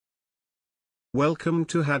Welcome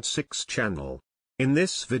to Had6 channel. In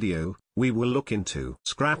this video, we will look into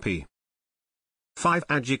scrappy. 5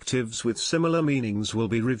 adjectives with similar meanings will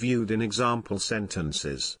be reviewed in example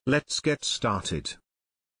sentences. Let's get started.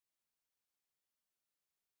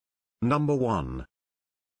 Number 1.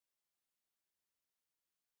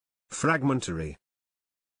 Fragmentary,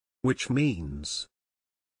 which means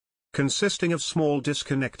consisting of small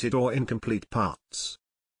disconnected or incomplete parts.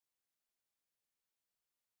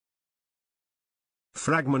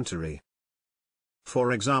 Fragmentary.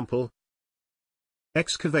 For example,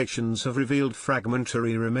 excavations have revealed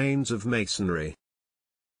fragmentary remains of masonry.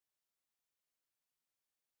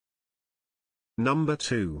 Number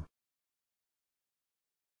 2.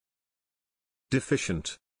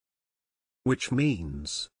 Deficient, which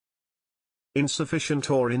means insufficient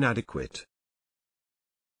or inadequate.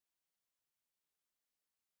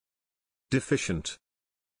 Deficient.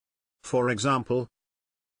 For example,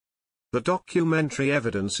 the documentary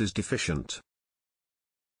evidence is deficient.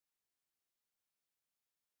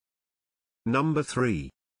 Number 3.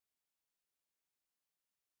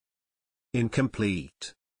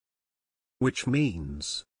 Incomplete, which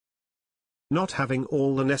means not having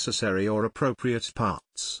all the necessary or appropriate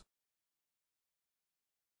parts.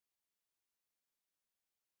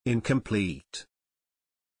 Incomplete.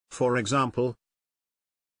 For example,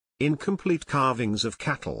 incomplete carvings of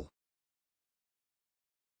cattle.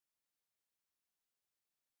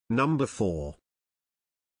 Number 4.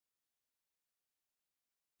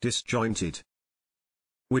 Disjointed,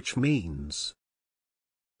 which means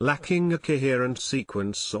lacking a coherent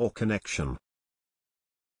sequence or connection.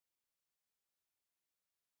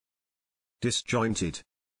 Disjointed.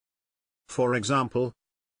 For example,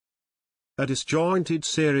 a disjointed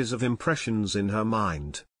series of impressions in her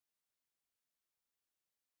mind.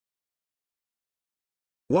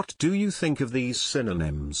 What do you think of these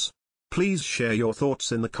synonyms? Please share your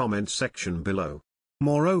thoughts in the comment section below.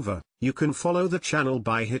 Moreover, you can follow the channel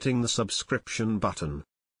by hitting the subscription button.